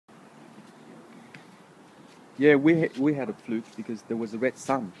Yeah, we had a fluke because there was a red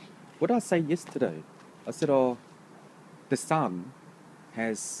sun. What did I say yesterday? I said, oh, the sun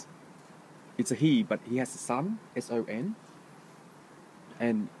has, it's a he, but he has a son, S-O-N,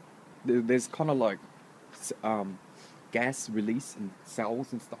 and there's kind of like gas release in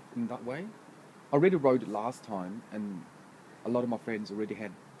cells and stuff in that way. I already wrote it last time, and a lot of my friends already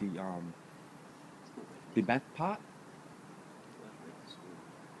had the math part.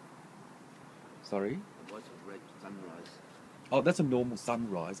 Sorry. What's a red sunrise? Oh, that's a normal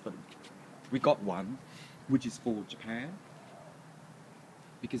sunrise, but we got one, which is for Japan,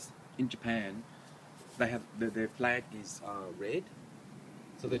 because in Japan they have their flag is red,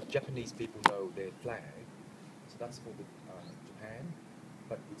 so the Japanese people know their flag. So that's for the Japan,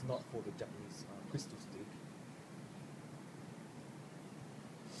 but it's not for the Japanese crystal stick.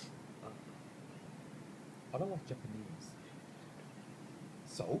 I don't like Japanese.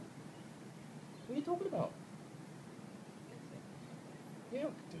 So, what are you talking about? Yeah, I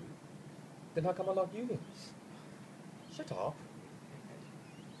could do. Then how come I like you then? Shut up.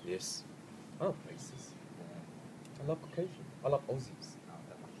 Yes. I love places. I love Caucasian. I love Aussies.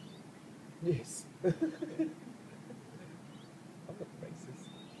 Yes. I love places.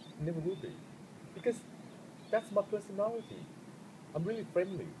 Never will be. Because that's my personality. I'm really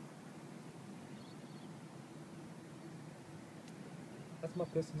friendly. That's my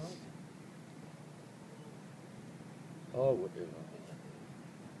personality. Oh, whatever.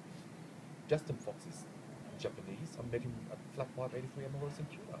 Justin Fox is Japanese. I met him at Flat 583 on Morrison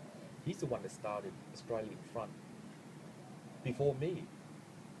Tuna. He's the one that started Australia in front before me.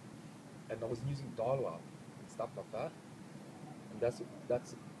 And I was using dial-up and stuff like that. And that's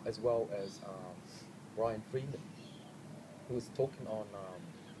as well as Brian Freeman, who was talking on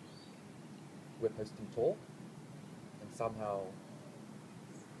web hosting talk, and somehow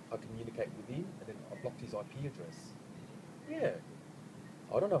I communicate with him, and then I blocked his IP address. Yeah,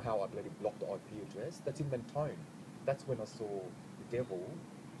 I don't know how I bloody blocked the IP address. That's in Mentone. That's when I saw the devil,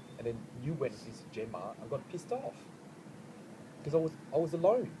 and then you went to this Gemma. I got pissed off because I was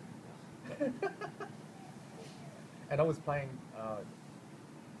alone, and I was playing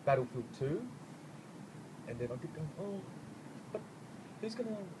Battlefield 2, and then I kept going, oh, but who's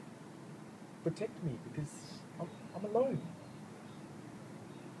gonna protect me because I'm alone.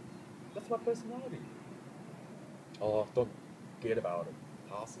 That's my personality. Oh, don't forget about it.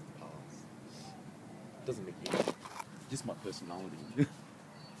 Past is the past. Doesn't make it. Just my personality.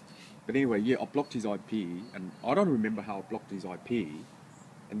 But anyway, yeah, I blocked his IP, and I don't remember how I blocked his IP.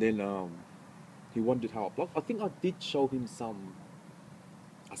 And then he wondered how I blocked. I think I did show him some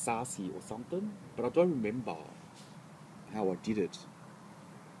Asasi or something, but I don't remember how I did it.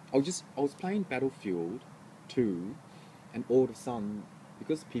 I was playing Battlefield 2, and all of a sudden,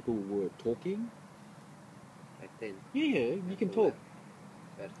 because people were talking. Back then. Yeah, you can talk.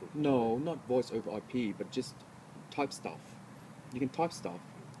 Battlefield. No, not voice over IP, but just type stuff. You can type stuff,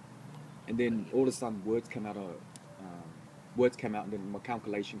 and then all of a sudden words come out, and then my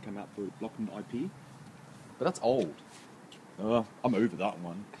calculation come out for blocking the IP. But that's old. I'm over that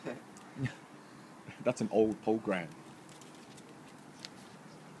one. That's an old program.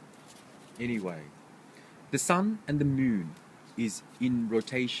 Anyway, the sun and the moon is in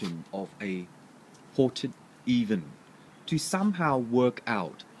rotation of a halted even to somehow work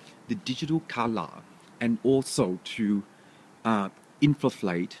out the digital color, and also to also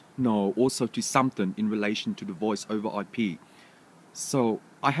to something in relation to the voice over IP. So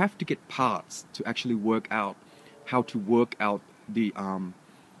I have to get parts to actually work out how to work out the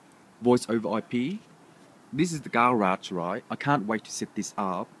voice over IP. This is the garage, right? I can't wait to set this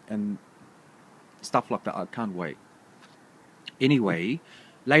up and stuff like that. I can't wait. Anyway,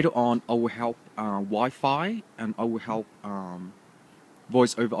 later on I will help Wi-Fi, and I will help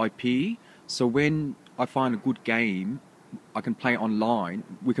voice over IP. So when I find a good game, I can play online.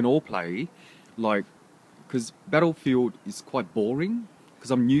 We can all play, like, because Battlefield is quite boring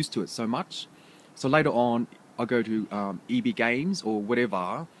because I'm used to it so much. So later on, I go to EB Games or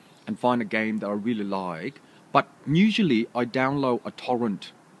whatever and find a game that I really like. But usually I download a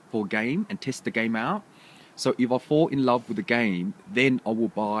torrent for a game and test the game out. So if I fall in love with the game, then I will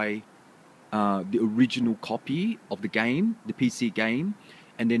buy the original copy of the game, the PC game,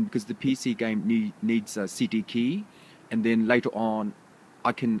 and then because the PC game needs a CD key, and then later on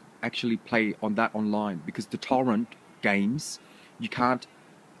I can actually play on that online, because the torrent games you can't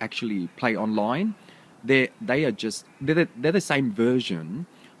actually play online. They're the same version,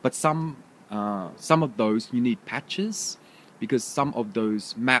 but some of those you need patches, because some of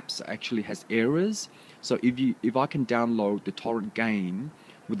those maps actually has errors. So if I can download the torrent game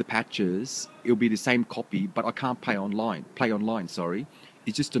with the patches, it'll be the same copy, but I can't play online. Sorry,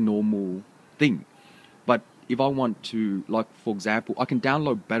 it's just a normal thing. But if I want to, like for example, I can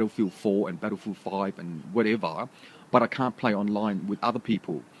download Battlefield 4 and Battlefield 5 and whatever, but I can't play online with other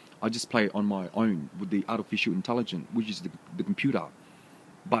people. I just play on my own with the artificial intelligence, which is the computer.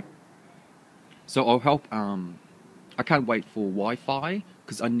 But so I'll help. I can't wait for Wi-Fi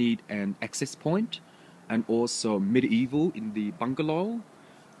because I need an access point, and also medieval in the bungalow,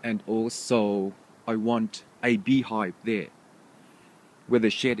 and also I want a beehive there where the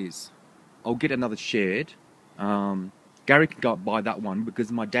shed is. I'll get another shed. Gary can go buy that one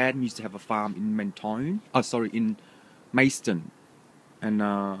because my dad used to have a farm in Mentone. Oh, sorry, in Mayston, and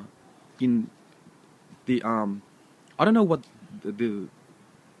in the I don't know what the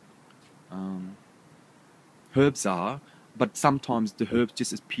herbs are, but sometimes the herbs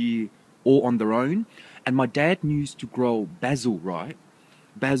just appear all on their own. And my dad used to grow basil, right?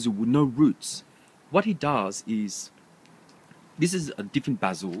 Basil with no roots. What he does is, this is a different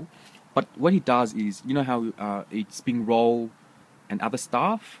basil, but what he does is, you know how eat spring roll and other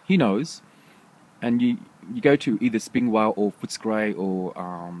stuff? He knows. And you go to either Springwell or Footscray or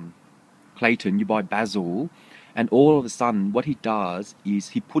Clayton, you buy basil, and all of a sudden what he does is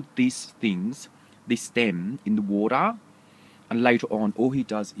he put these things, this stem, in the water, and later on all he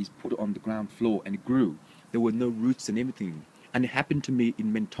does is put it on the ground floor, and it grew. There were no roots and everything. And it happened to me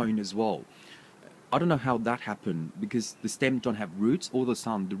in Mentone as well. I don't know how that happened because the stem don't have roots. All of a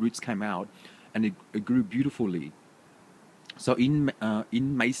sudden the roots came out and it grew beautifully. So in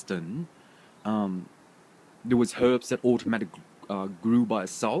Mayston, there was herbs that automatically grew by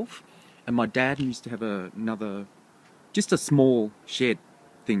itself, and my dad used to have another, just a small shed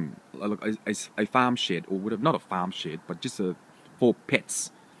thing, like a farm shed, or whatever, not a farm shed, but just for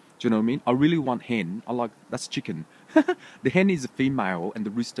pets. Do you know what I mean? I really want hen. That's chicken. The hen is a female and the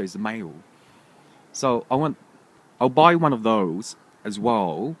rooster is a male. So I'll buy one of those as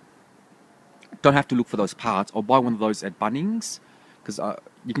well. Don't have to look for those parts. I'll buy one of those at Bunnings, because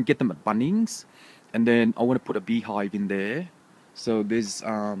you can get them at Bunnings. And then I want to put a beehive in there. So there's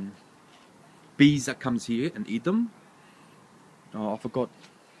bees that comes here and eat them. Oh, I forgot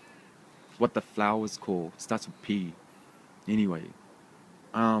what the flower's called. It starts with P. Anyway,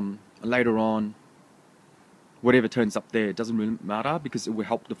 later on, whatever turns up there, it doesn't really matter because it will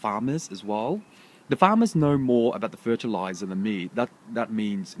help the farmers as well. The farmers know more about the fertilizer than me. That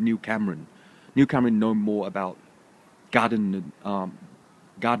means New Cameron. New Cameron know more about gardening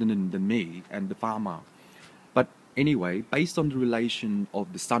than me and the farmer. But anyway, based on the relation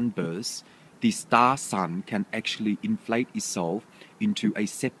of the sunburst, the star sun can actually inflate itself into a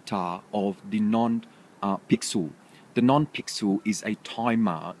scepter of the non-pixel. The non-pixel is a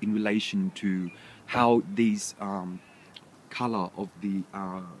timer in relation to how these color of the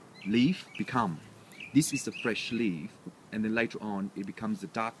leaf become. This is a fresh leaf, and then later on it becomes a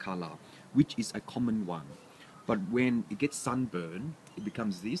dark color, which is a common one. But when it gets sunburn, it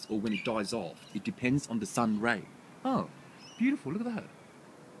becomes this, or when it dies off, it depends on the sun ray. Oh, beautiful, look at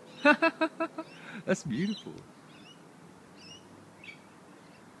that. That's beautiful.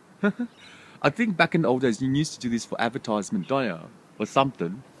 I think back in the old days, you used to do this for advertisement, don't you? Or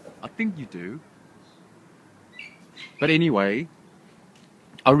something. I think you do. But anyway,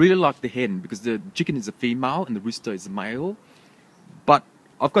 I really like the hen because the chicken is a female and the rooster is a male. But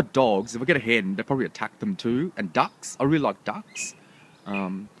I've got dogs. If I get a hen, they'll probably attack them too. And ducks. I really like ducks.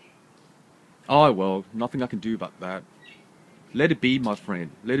 Oh well, nothing I can do about that. Let it be, my friend.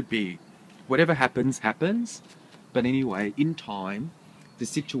 Let it be. Whatever happens, happens. But anyway, in time, the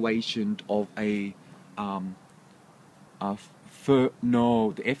situation of the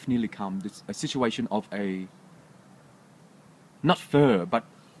F nearly come. A situation of a, not fur, but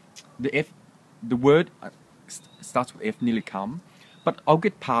the word starts with F nearly come. But I'll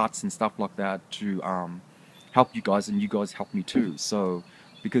get parts and stuff like that to help you guys, and you guys help me too. So,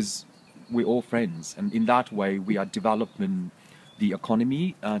 because we're all friends, and in that way, we are developing the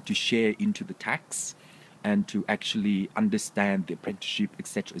economy to share into the tax and to actually understand the apprenticeship,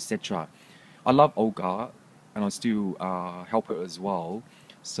 etc., etc. I love Olga, and I still help her as well.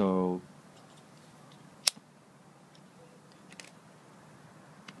 So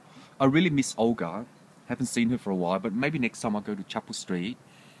I really miss Olga. Haven't seen her for a while, but maybe next time I'll go to Chapel Street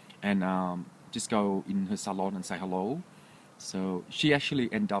and just go in her salon and say hello. So she actually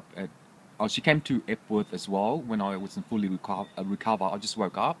ended up at, she came to Epworth as well when I wasn't fully recover. I just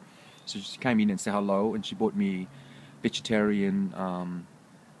woke up. So she came in and said hello, and she bought me vegetarian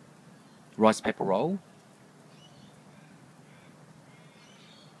rice paper roll.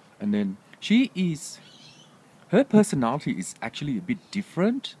 And then she is Her personality is actually a bit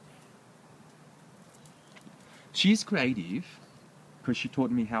different. She's creative because she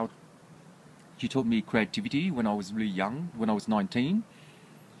taught me creativity when I was really young, when I was 19.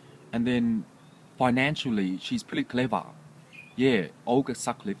 And then financially, she's pretty clever. Yeah, Olga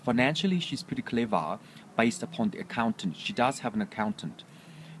Sutcliffe. Financially, she's pretty clever based upon the accountant. She does have an accountant.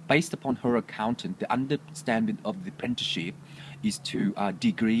 Based upon her accountant, the understanding of the apprenticeship is to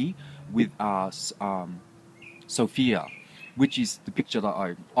degree with Sophia, which is the picture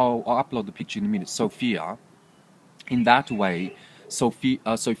that I'll upload the picture in a minute. Sophia. In that way,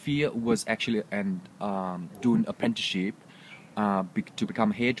 Sophia was actually doing apprenticeship to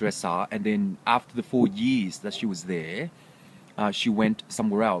become a hairdresser, and then after the 4 years that she was there, she went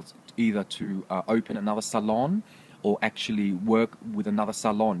somewhere else, either to open another salon or actually work with another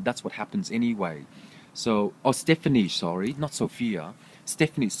salon. That's what happens anyway. So, oh, Stephanie, sorry, not Sophia.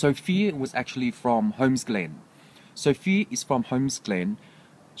 Stephanie. Sophia was actually from Holmes Glen. Sophia is from Holmes Glen.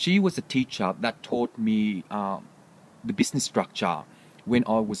 She was a teacher that taught me the business structure when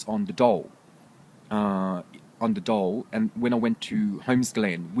I was on the Dole. And when I went to Holmes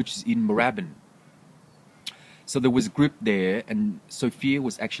Glen, which is in Moorabbin. So there was a group there, and Sophia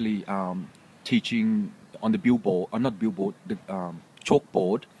was actually teaching on the billboard, or not billboard, the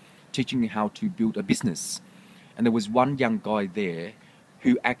chalkboard, teaching me how to build a business. And there was one young guy there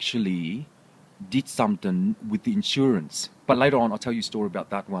who actually did something with the insurance. But later on, I'll tell you a story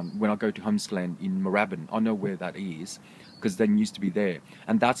about that one when I go to Holmes Glen in Moorabbin. I know where that is because they used to be there.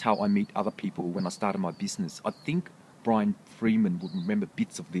 And that's how I meet other people when I started my business. I think Brian Freeman would remember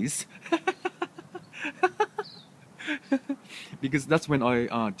bits of this. Because that's when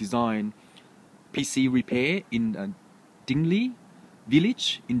I designed PC repair in Dingley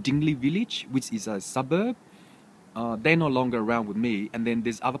Village, which is a suburb. They're no longer around with me, and then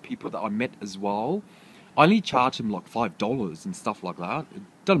there's other people that I met as well. I only charge them like $5 and stuff like that. It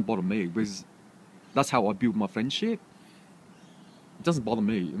doesn't bother me because that's how I build my friendship. It doesn't bother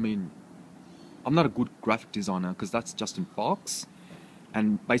me. I mean, I'm not a good graphic designer because that's Justin Fox,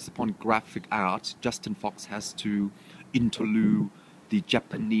 and based upon graphic art, Justin Fox has to interlude the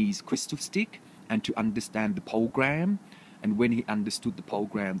Japanese crystal stick and to understand the program. And when he understood the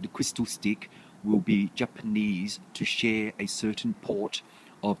program, the crystal stick will be Japanese to share a certain port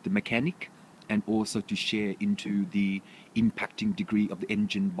of the mechanic, and also to share into the impacting degree of the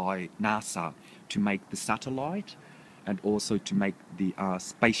engine by NASA to make the satellite, and also to make the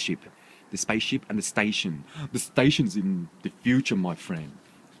spaceship and the station. The station's in the future, my friend,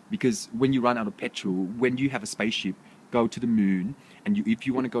 because when you run out of petrol, when you have a spaceship, go to the moon, and if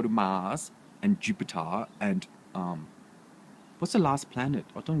you want to go to Mars and Jupiter and what's the last planet?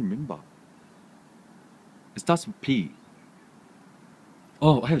 I don't remember. It starts with P.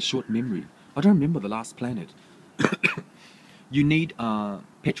 Oh, I have a short memory. I don't remember the last planet. You need a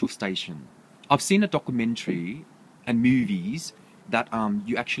petrol station. I've seen a documentary and movies that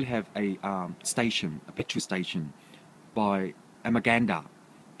you actually have a petrol station by Amaganda.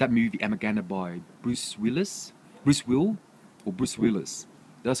 That movie Amaganda by Bruce Willis.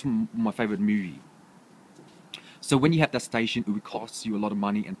 That's my favorite movie. So when you have that station, it will cost you a lot of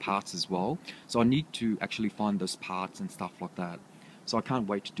money and parts as well. So I need to actually find those parts and stuff like that. So I can't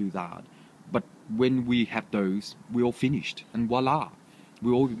wait to do that. But when we have those, we're all finished. And voila,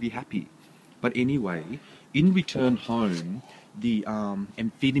 we'll all be happy. But anyway, in return home, the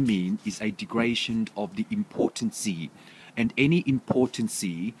amphetamine is a degradation of the importancy. And any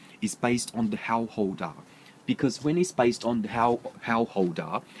importancy is based on the householder. Because when it's based on the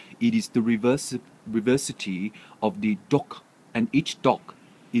householder, it is the reversity of the doc, and each doc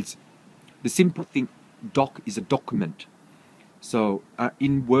is the simple thing. Doc is a document. So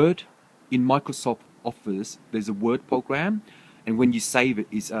in Word, in Microsoft Office, there's a Word program, and when you save it,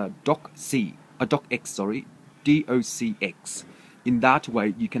 it's a docx, DOCX. In that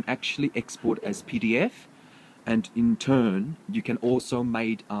way, you can actually export as PDF, and in turn, you can also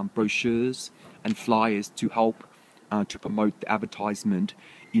make brochures and flyers to help to promote the advertisement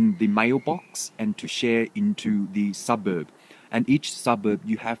in the mailbox and to share into the suburb. And each suburb,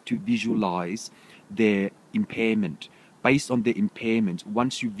 you have to visualize their impairment. Based on the impairment,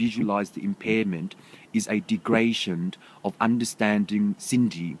 once you visualize the impairment, is a degradation of understanding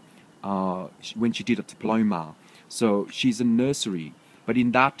Cindy when she did a diploma. So she's a nursery, but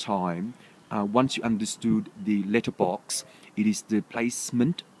in that time, once you understood the letterbox, it is the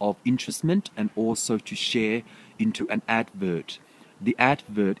placement of interestment and also to share into an advert. The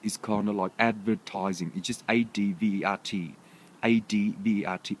advert is kind of like advertising. It's just ADVERT,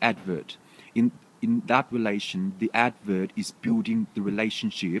 advert. In that relation, the advert is building the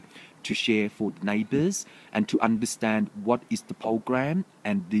relationship to share for the neighbors and to understand what is the program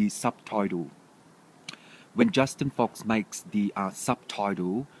and the subtitle. When Justin Fox makes the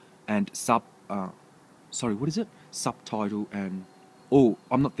subtitle and what is it? Subtitle and oh,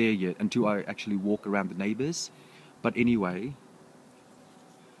 I'm not there yet until I actually walk around the neighbors. But anyway,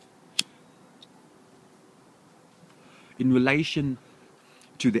 in relation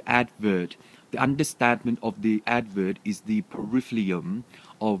to the advert, the understanding of the advert is the peripherum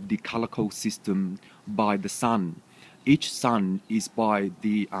of the color code system by the sun. Each sun is by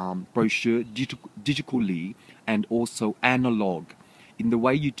the brochure digitally and also analog. In the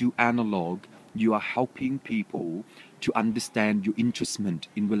way you do analog, you are helping people to understand your interestment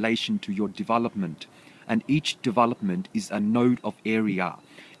in relation to your development. And each development is a node of area.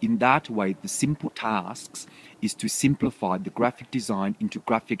 In that way, the simple tasks is to simplify the graphic design into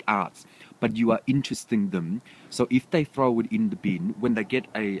graphic arts, but you are interesting them. So if they throw it in the bin, when they get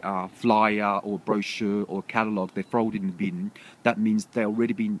a flyer or brochure or catalog, they throw it in the bin, that means they've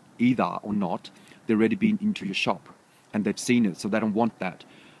already been either or not, they've already been into your shop and they've seen it, so they don't want that.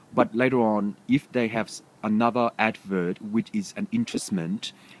 But later on, if they have another advert which is an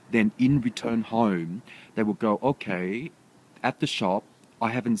interestment, then in return home, they will go, okay, at the shop, I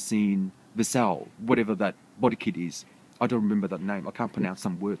haven't seen Vassell, whatever that body kit is. I don't remember that name. I can't pronounce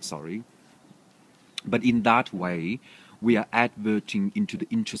some words, sorry. But in that way, we are adverting into the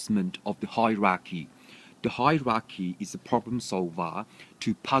interestment of the hierarchy. The hierarchy is a problem solver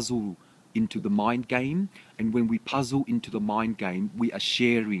to puzzle into the mind game, and when we puzzle into the mind game, we are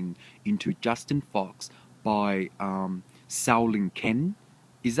sharing into Justin Fox by Shaolin Ken.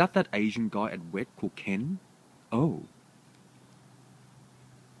 Is that Asian guy at WET called Ken? Oh.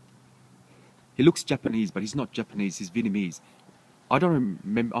 He looks Japanese, but he's not Japanese, he's Vietnamese. I don't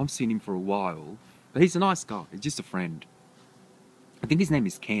remember, I've seen him for a while, but he's a nice guy, he's just a friend. I think his name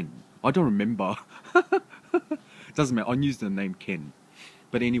is Ken. I don't remember. Doesn't matter, I'll use the name Ken.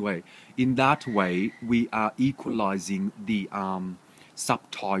 But anyway, in that way, we are equalizing the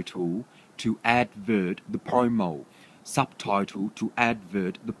subtitle to advert the promo. Subtitle to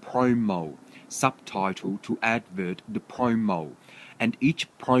advert the promo. Subtitle to advert the promo. And each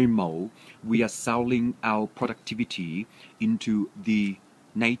promo, we are selling our productivity into the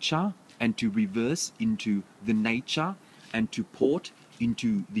nature and to reverse into the nature and to port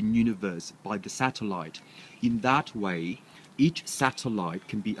into the universe by the satellite. In that way, each satellite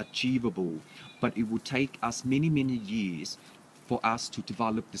can be achievable, but it will take us many, many years for us to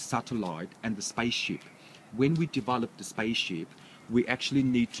develop the satellite and the spaceship. When we develop the spaceship, we actually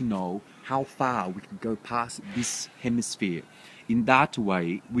need to know how far we can go past this hemisphere. In that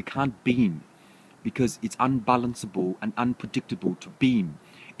way, we can't beam because it's unbalanceable and unpredictable to beam.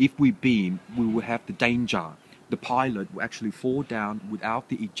 If we beam, we will have the danger. The pilot will actually fall down without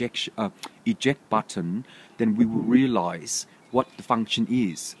the eject button, then we will realize what the function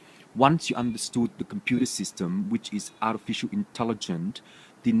is. Once you understood the computer system, which is artificial intelligence,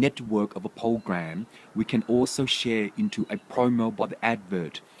 the network of a program, we can also share into a promo by the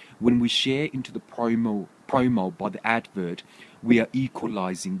advert. When we share into the promo by the advert, we are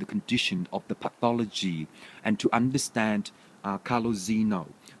equalizing the condition of the pathology. And to understand Carlos Zeno,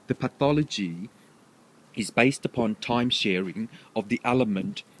 the pathology is based upon time sharing of the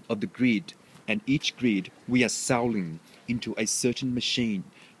element of the grid, and each grid we are selling into a certain machine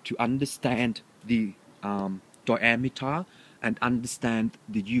to understand the diameter and understand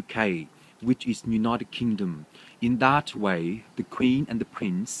the UK, which is United Kingdom. In that way, the Queen and the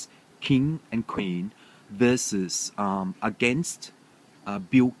Prince, King and Queen, versus against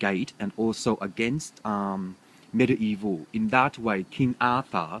Bill Gates and also against medieval. In that way, King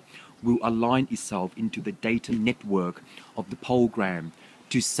Arthur will align itself into the data network of the program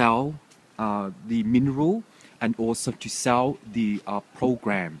to sell the mineral and also to sell the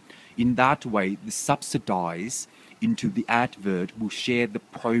program. In that way, the subsidize into the advert will share the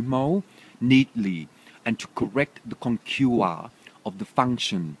promo neatly and to correct the contour of the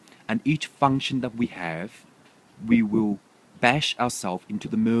function. And each function that we have, we will bash ourselves into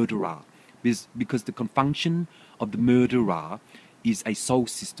the murderer because the function of the murderer is a soul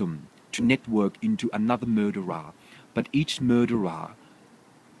system to network into another murderer, but each murderer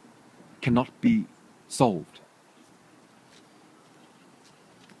cannot be solved.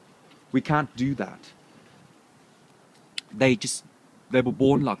 We can't do that. They were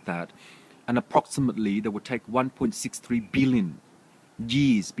born like that, and approximately they will take 1.63 billion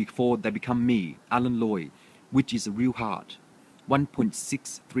years before they become me, Alan Lloyd, which is real hard.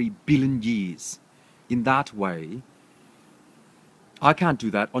 1.63 billion years. In that way, I can't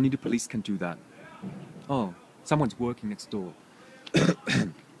do that. Only the police can do that. Oh, someone's working next door.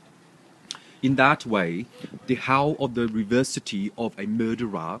 In that way, the how of the reversity of a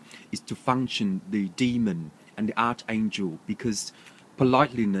murderer is to function the demon and the archangel. Because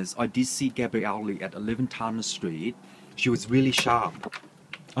politeness, I did see Gabrielle at 11 Turner Street. She was really sharp.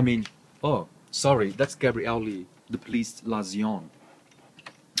 I mean, oh, sorry, that's Gabrielle, the police liaison.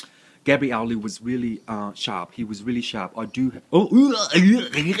 Gabrielle was really sharp. He was really sharp. I do.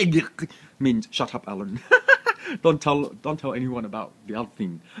 Means shut up, Alan. Don't tell anyone about the other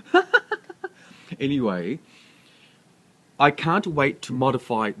thing. Anyway, I can't wait to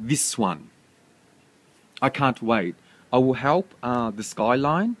modify this one. I can't wait. I will help the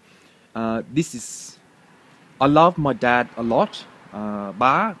skyline. This is. I love my dad a lot.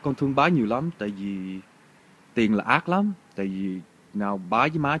 Con thương bá nhiều lắm. Tại vì tiền là ác lắm. Tại vì nào bá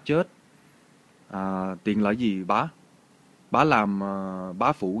với má chết, tiền là gì bá? Bá làm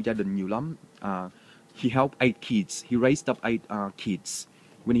bá phụ gia đình nhiều lắm. He helped 8 kids. He raised up 8 kids.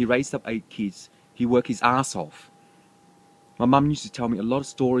 When he raised up 8 kids, he worked his ass off. My mum used to tell me a lot of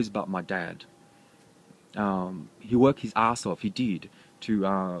stories about my dad. He worked his ass off. He did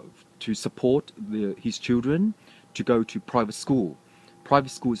to support his children to go to private school.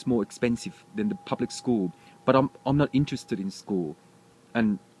 Private school is more expensive than the public school, but I'm not interested in school,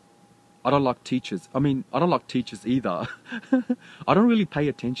 and I don't like teachers. I mean, I don't like teachers either. I don't really pay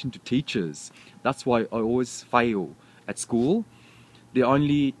attention to teachers. That's why I always fail at school. The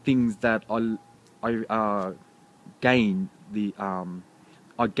only things that I gain the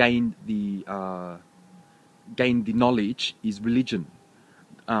knowledge is religion,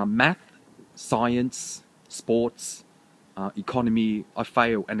 math, science, sports, economy. I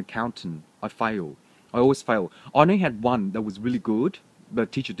fail. And accountant, I fail. I always fail. I only had one that was really good, but the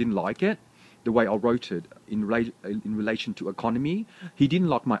teacher didn't like it, the way I wrote it in relation to economy. He didn't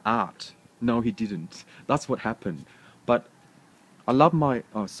like my art. No, he didn't. That's what happened. But I love my.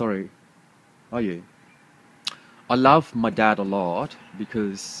 Oh, sorry. Oh yeah. I love my dad a lot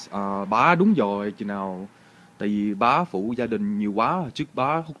because bá đúng rồi chị nào. Tại vì bá phụ gia đình nhiều quá, trước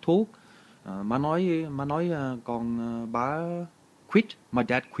bá hút thuốc. Má nói con bá quit. My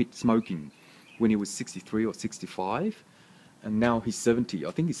dad quit smoking when he was 63 or 65, and now he's 70.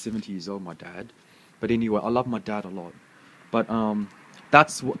 I think he's 70 years old, my dad. But anyway, I love my dad a lot. But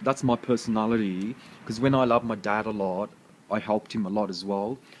that's my personality, because when I love my dad a lot, I helped him a lot as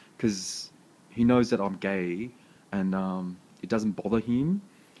well, because he knows that I'm gay, and it doesn't bother him.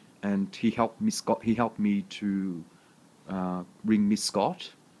 And he helped Miss Scott. He helped me to ring Miss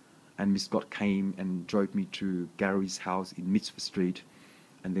Scott, and Miss Scott came and drove me to Gary's house in Mitzvah Street.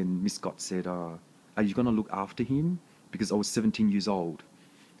 And then Miss Scott said, "Are you gonna look after him?" Because I was 17 years old.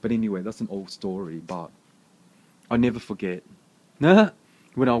 But anyway, that's an old story. But I never forget.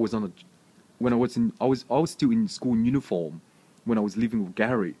 When I was I was still in school uniform when I was living with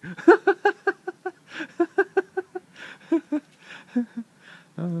Gary.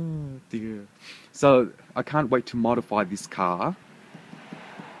 Oh dear. So I can't wait to modify this car.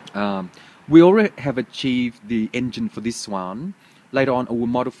 We already have achieved the engine for this one. Later on I will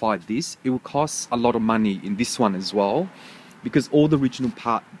modify this. It will cost a lot of money in this one as well, because all the original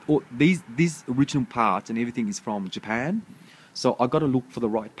these original parts and everything is from Japan. So I got to look for the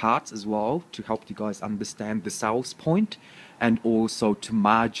right parts as well to help you guys understand the sales point, and also to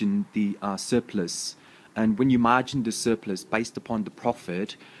margin the surplus. And when you margin the surplus based upon the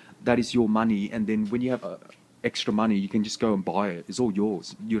profit, that is your money. And then when you have extra money, you can just go and buy it. It's all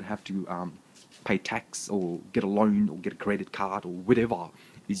yours. You don't have to pay tax or get a loan or get a credit card or whatever.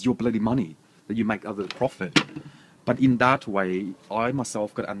 It's your bloody money that you make other profit. But in that way, I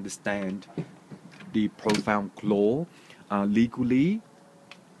myself could understand the profound law legally,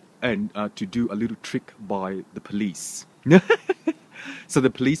 and to do a little trick by the police. So the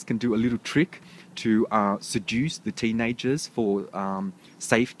police can do a little trick to seduce the teenagers for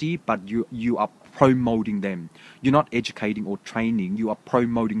safety, but you are promoting them. You're not educating or training, you are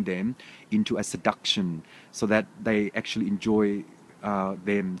promoting them into a seduction, so that they actually enjoy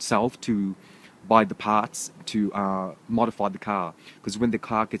themselves to buy the parts to modify the car. Because when the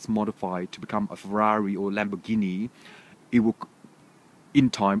car gets modified to become a Ferrari or Lamborghini, it will, in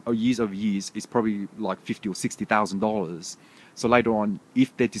time or years of years, it's probably like $50,000 or $60,000. So later on,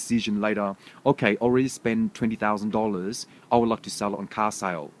 if their decision later, okay, already spent $20,000, I would like to sell it on car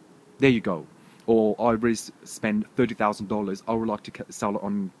sale. There you go. Or I already spent $30,000, I would like to sell it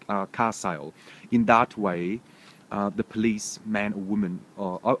on car sale. In that way, the police, man or woman,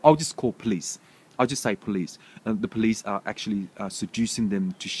 I'll just call police. I'll just say police. The police are actually seducing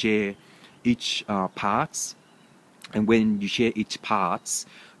them to share each parts. And when you share each parts,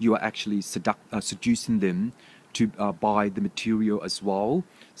 you are actually seducing them to buy the material as well.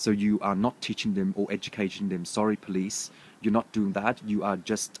 So you are not teaching them or educating them. Sorry, police, you're not doing that. You are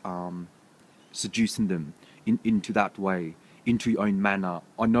just seducing them into that way, into your own manner.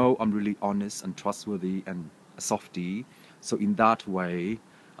 I know I'm really honest and trustworthy and a softie. So in that way,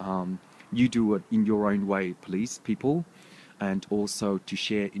 you do it in your own way, police people, and also to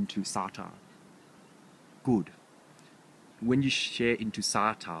share into SATA. Good. When you share into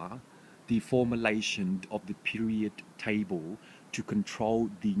SATA, the formulation of the period table to control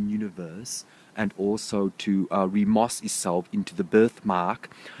the universe and also to remorse itself into the birthmark,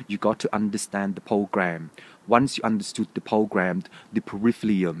 you got to understand the program. Once you understood the program, the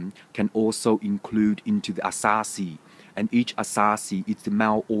peripherum can also include into the Asasi. And each Asasi is the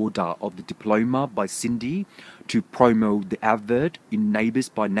mail order of the diploma by Cindy to promote the advert in Neighbors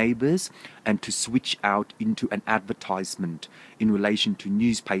by Neighbors and to switch out into an advertisement in relation to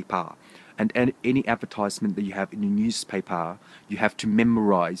newspaper. And any advertisement that you have in a newspaper, you have to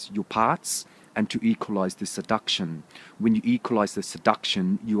memorize your parts and to equalize the seduction. When you equalize the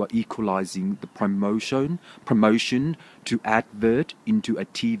seduction, you are equalizing the promotion to advert into a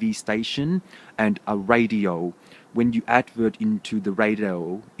TV station and a radio. When you advert into the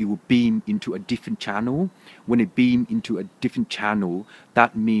radio, it will beam into a different channel. When it beam into a different channel,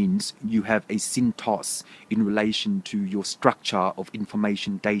 that means you have a syntax in relation to your structure of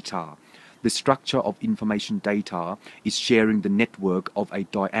information data. The structure of information data is sharing the network of a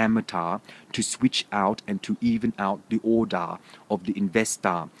diameter to switch out and to even out the order of the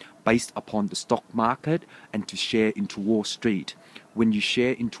investor based upon the stock market and to share into Wall Street. When you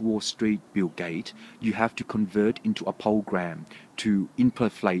share into Wall Street, Bill Gates, you have to convert into a program to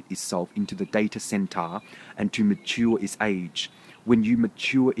inflate itself into the data center and to mature its age. When you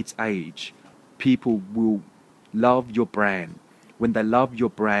mature its age, people will love your brand. When they love your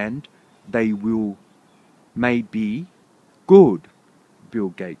brand, they will maybe good, Bill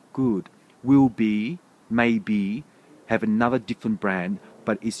Gates, good, will be, maybe, have another different brand,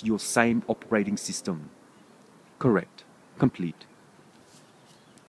 but it's your same operating system. Correct. Complete.